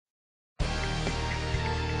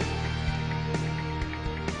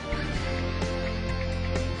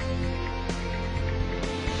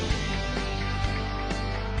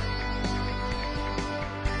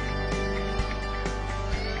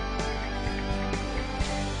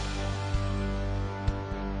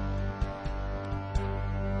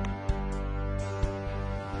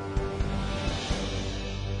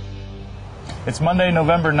It's Monday,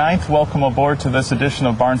 November 9th. Welcome aboard to this edition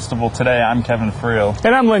of Barnstable Today. I'm Kevin Friel.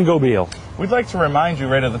 And I'm Len Gobeil. We'd like to remind you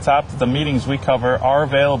right at the top that the meetings we cover are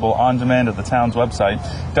available on demand at the town's website,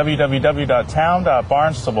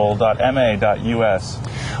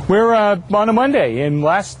 www.town.barnstable.ma.us. We're on a Monday, and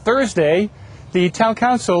last Thursday, the town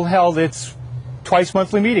council held its twice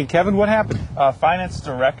monthly meeting. Kevin, what happened? Finance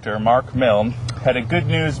Director Mark Milne had a good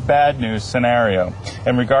news, bad news scenario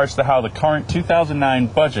in regards to how the current 2009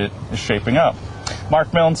 budget is shaping up.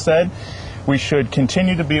 Mark Milne said we should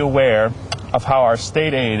continue to be aware of how our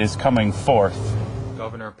state aid is coming forth.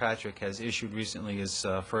 Governor Patrick has issued recently his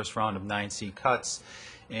first round of 9C cuts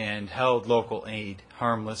and held local aid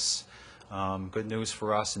harmless. Good news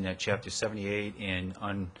for us in that Chapter 78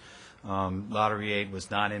 and lottery aid was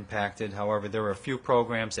not impacted. However, there are a few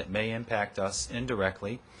programs that may impact us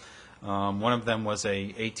indirectly. One of them was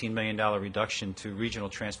a $18 million reduction to regional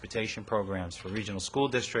transportation programs for regional school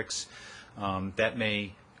districts. That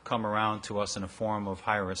may come around to us in a form of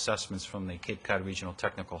higher assessments from the Cape Cod Regional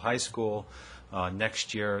Technical High School.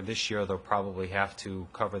 This year, they'll probably have to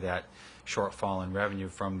cover that shortfall in revenue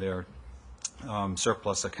from their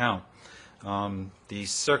surplus account. The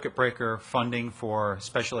circuit breaker funding for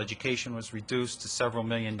special education was reduced to several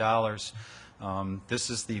 $million.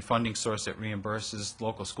 This is the funding source that reimburses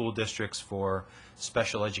local school districts for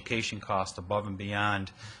special education costs above and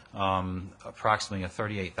beyond approximately a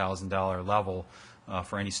 $38,000 level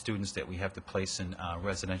for any students that we have to place in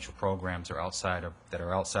residential programs or that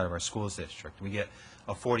are outside of our schools district. We get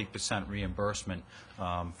a 40% reimbursement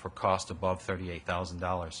for cost above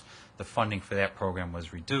 $38,000. The funding for that program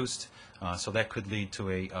was reduced, so that could lead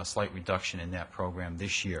to a slight reduction in that program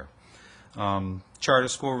this year. Charter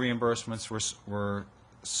school reimbursements were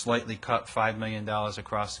slightly cut, $5 million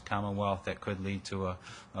across the Commonwealth. That could lead to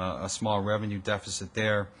a small revenue deficit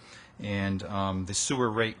there. And the sewer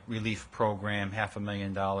rate relief program,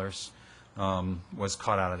 $500,000, was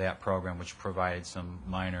cut out of that program, which provided some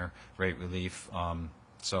minor rate relief.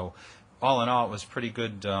 So all in all, it was pretty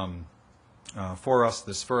good for us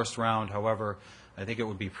this first round. However, I think it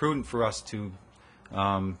would be prudent for us to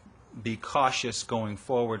be cautious going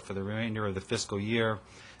forward for the remainder of the fiscal year.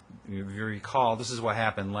 If you recall, this is what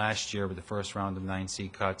happened last year with the first round of 9C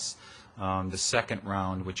cuts. The second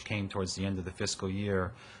round, which came towards the end of the fiscal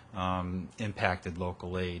year, impacted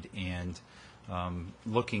local aid. And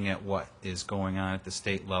looking at what is going on at the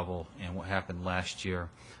state level and what happened last year,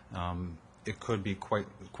 it could be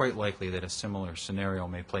quite likely that a similar scenario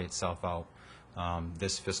may play itself out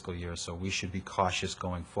this fiscal year. So we should be cautious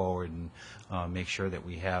going forward and make sure that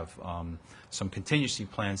we have some contingency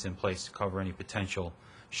plans in place to cover any potential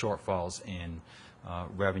shortfalls in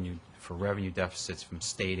revenue deficits from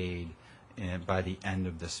state aid by the end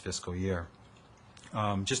of this fiscal year.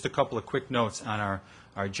 Just a couple of quick notes on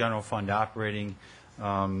our general fund operating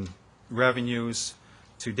revenues.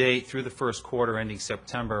 To date, through the first quarter ending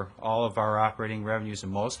September, all of our operating revenues in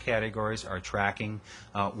most categories are tracking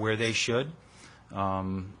where they should.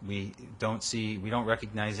 We don't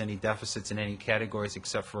recognize any deficits in any categories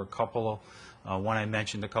except for a couple. One I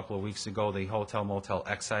mentioned a couple of weeks ago, the hotel motel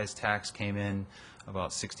excise tax came in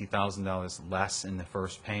about $60,000 less in the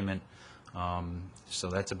first payment. So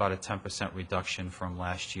that's about a 10% reduction from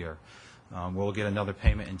last year. We'll get another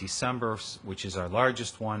payment in December, which is our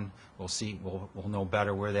largest one. We'll know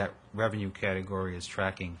better where that revenue category is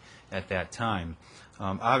tracking at that time.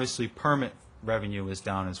 Obviously, permit revenue is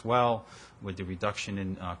down as well. With the reduction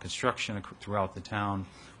in construction throughout the town,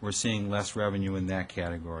 we're seeing less revenue in that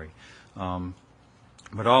category.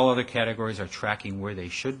 But all other categories are tracking where they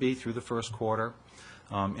should be through the first quarter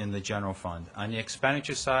in the general fund. On the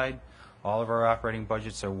expenditure side, all of our operating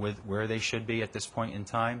budgets are where they should be at this point in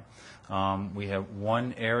time. We have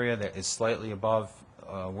one area that is slightly above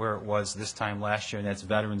where it was this time last year, and that's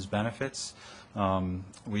veterans benefits.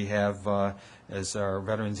 We have, as our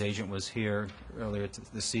veterans agent was here earlier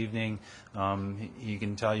this evening, he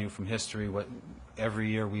can tell you from history what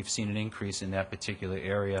every year we've seen an increase in that particular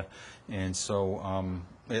area, and so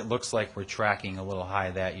it looks like we're tracking a little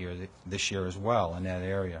high this year as well in that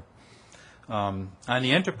area. On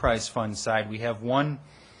the enterprise fund side, we have one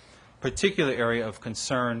particular area of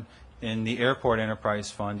concern in the airport enterprise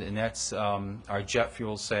fund, and that's our jet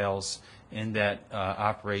fuel sales in that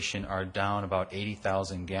operation are down about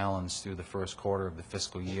 80,000 gallons through the first quarter of the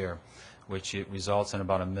fiscal year, which it results in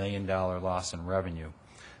about $1 million loss in revenue.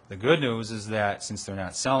 The good news is that since they're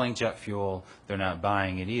not selling jet fuel, they're not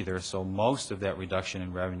buying it either, so most of that reduction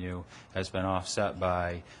in revenue has been offset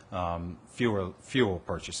by fewer fuel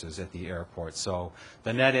purchases at the airport. So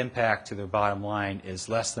the net impact to their bottom line is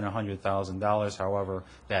less than $100,000. However,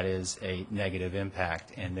 that is a negative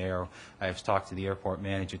impact. And I've talked to the airport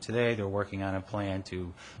manager today. They're working on a plan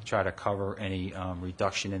to try to cover any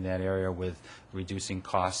reduction in that area with reducing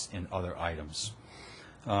costs in other items.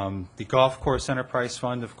 The Golf Course Enterprise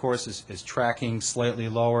Fund, of course, is tracking slightly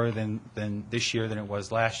lower than this year than it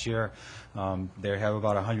was last year. They have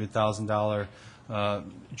about a $100,000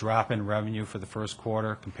 drop in revenue for the first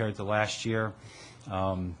quarter compared to last year.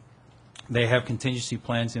 They have contingency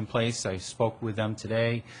plans in place. I spoke with them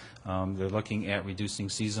today. They're looking at reducing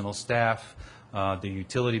seasonal staff. Their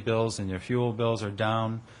utility bills and their fuel bills are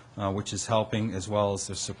down, which is helping, as well as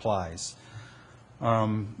their supplies.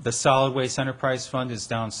 The Solid Waste Enterprise Fund is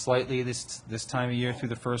down slightly this time of year through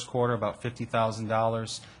the first quarter, about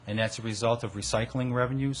 $50,000, and that's a result of recycling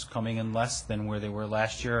revenues coming in less than where they were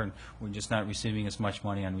last year, and we're just not receiving as much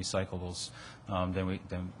money on recyclables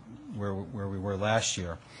than where we were last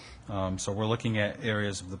year. So we're looking at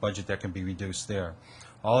areas of the budget that can be reduced there.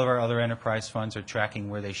 All of our other enterprise funds are tracking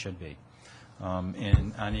where they should be.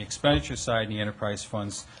 And on the expenditure side, in the enterprise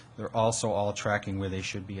funds, they're also all tracking where they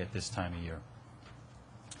should be at this time of year.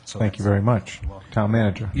 So Thank you very much. Town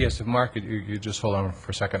Manager. Yes, if Mark, you just hold on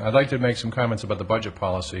for a second. I'd like to make some comments about the budget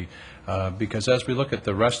policy, because as we look at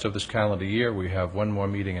the rest of this calendar year, we have one more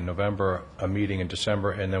meeting in November, a meeting in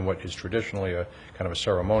December, and then what is traditionally a kind of a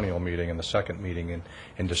ceremonial meeting, and the second meeting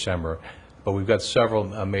in December. But we've got several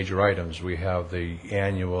major items. We have the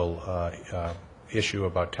annual issue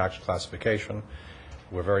about tax classification.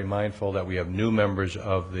 We're very mindful that we have new members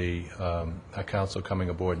of the council coming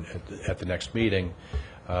aboard at the next meeting.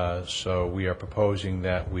 So we are proposing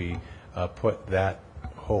that we put that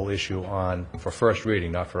whole issue on for first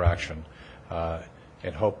reading, not for action,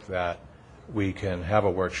 and hope that we can have a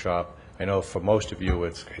workshop. I know for most of you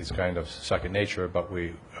it's kind of second nature, but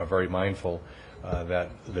we are very mindful that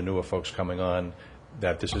the newer folks coming on,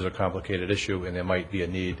 that this is a complicated issue and there might be a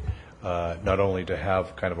need not only to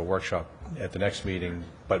have kind of a workshop at the next meeting,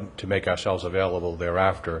 but to make ourselves available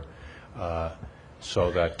thereafter,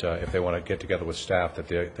 so that if they want to get together with staff, that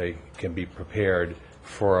they can be prepared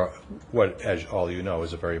for what, as all you know,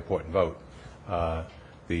 is a very important vote,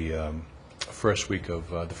 the first week of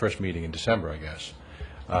the first meeting in December, I guess.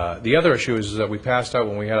 The other issue is that we passed out,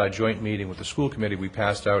 when we had our joint meeting with the school committee, we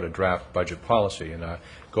passed out a draft budget policy, and our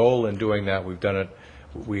goal in doing that, we've done it,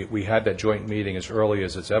 we had that joint meeting as early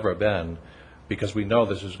as it's ever been, because we know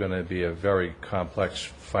this is going to be a very complex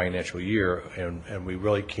financial year, and we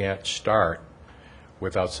really can't start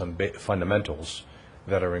without some fundamentals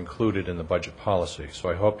that are included in the budget policy. So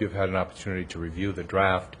I hope you've had an opportunity to review the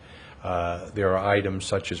draft. There are items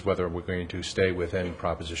such as whether we're going to stay within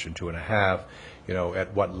Proposition 2.5,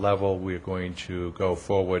 at what level we're going to go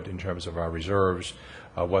forward in terms of our reserves,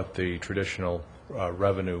 what the traditional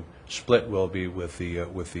revenue split will be with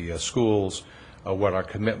the schools, what our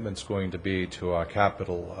commitment's going to be to our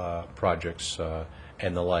capital projects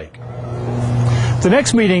and the like. The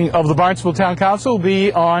next meeting of the Barnstable Town Council will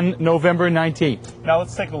be on November 19th. Now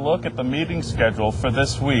let's take a look at the meeting schedule for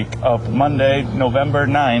this week of Monday, November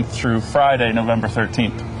 9th through Friday, November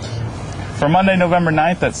 13th. For Monday, November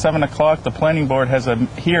 9th at 7 o'clock, the Planning Board has a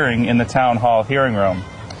hearing in the Town Hall hearing room.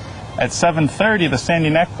 At 7:30, the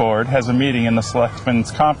Sandy Neck Board has a meeting in the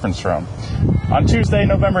Selectmen's Conference Room. On Tuesday,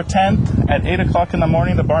 November 10th at 8 o'clock in the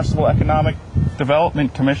morning, the Barnstable Economic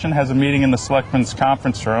Development Commission has a meeting in the Selectmen's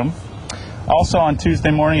Conference Room. Also on Tuesday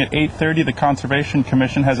morning at 8:30, the Conservation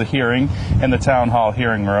Commission has a hearing in the Town Hall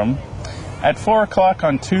hearing room. At 4 o'clock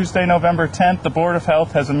on Tuesday, November 10th, the Board of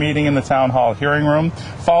Health has a meeting in the Town Hall hearing room,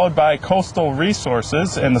 followed by Coastal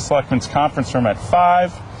Resources in the Selectmen's Conference Room at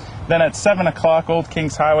 5. Then at 7 o'clock, Old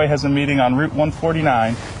Kings Highway has a meeting on Route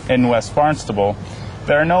 149 in West Barnstable.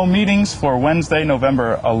 There are no meetings for Wednesday,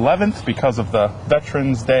 November 11th because of the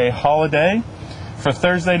Veterans Day holiday. For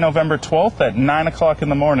Thursday, November 12th at 9 o'clock in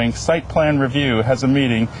the morning, Site Plan Review has a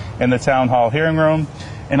meeting in the Town Hall hearing room.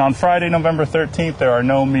 And on Friday, November 13th, there are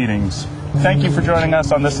no meetings. Thank you for joining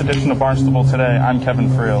us on this edition of Barnstable Today. I'm Kevin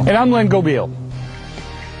Friel. And I'm Len Gobeil.